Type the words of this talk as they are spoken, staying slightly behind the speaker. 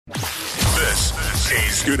This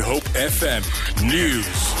is Good Hope FM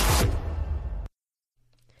News.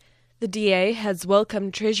 The DA has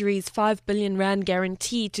welcomed Treasury's R5 billion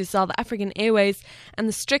guarantee to South African Airways and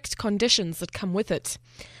the strict conditions that come with it.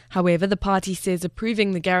 However, the party says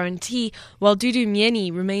approving the guarantee while Dudu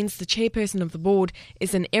Myeni remains the chairperson of the board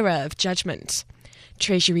is an error of judgment.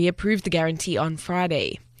 Treasury approved the guarantee on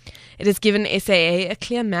Friday. It has given SAA a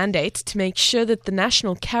clear mandate to make sure that the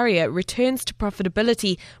national carrier returns to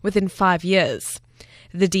profitability within 5 years.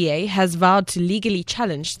 The DA has vowed to legally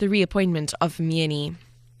challenge the reappointment of Myeni.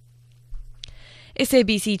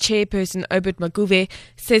 SABC chairperson Obert Maguve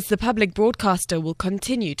says the public broadcaster will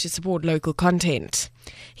continue to support local content.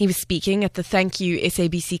 He was speaking at the Thank You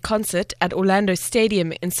SABC concert at Orlando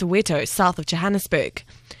Stadium in Soweto, south of Johannesburg.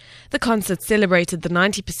 The concert celebrated the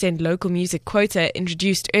 90% local music quota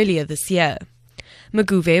introduced earlier this year.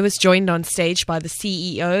 Maguve was joined on stage by the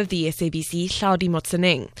CEO of the SABC, Hlaudi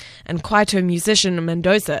Motsoeneng, and Kwaito musician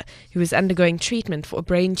Mendoza, who was undergoing treatment for a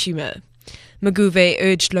brain tumour. Maguve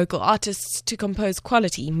urged local artists to compose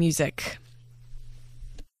quality music.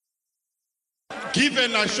 Give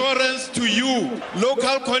an assurance to you,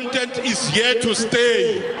 local content is here to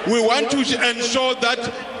stay. We want to ensure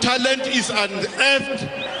that talent is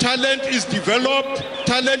unearthed, talent is developed,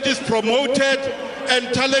 talent is promoted,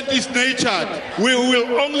 and talent is nurtured. We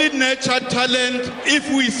will only nurture talent if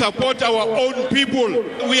we support our own people.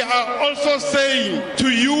 We are also saying to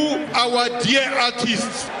you, our dear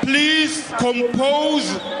artists, please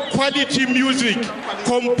compose quality music.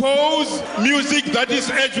 Compose music that is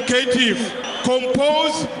educative.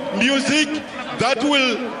 Compose music that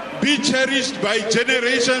will be cherished by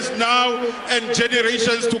generations now and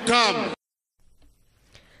generations to come.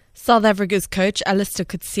 South Africa's coach Alistair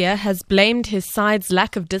Coetzee has blamed his side's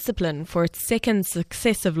lack of discipline for its second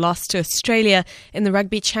successive loss to Australia in the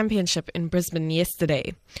Rugby Championship in Brisbane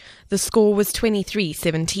yesterday. The score was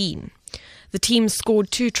 23-17. The team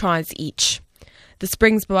scored 2 tries each. The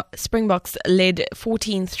Springboks led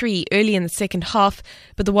 14-3 early in the second half,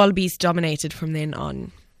 but the Wallabies dominated from then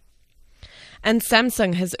on. And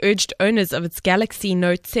Samsung has urged owners of its Galaxy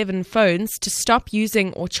Note 7 phones to stop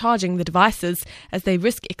using or charging the devices as they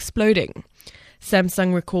risk exploding.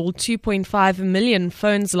 Samsung recalled 2.5 million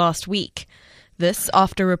phones last week. This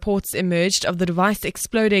after reports emerged of the device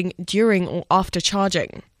exploding during or after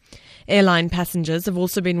charging. Airline passengers have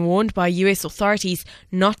also been warned by US authorities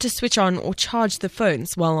not to switch on or charge the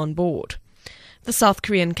phones while on board. The South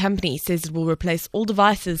Korean company says it will replace all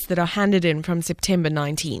devices that are handed in from September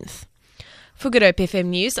 19th. For Good Hope FM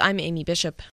News, I'm Amy Bishop.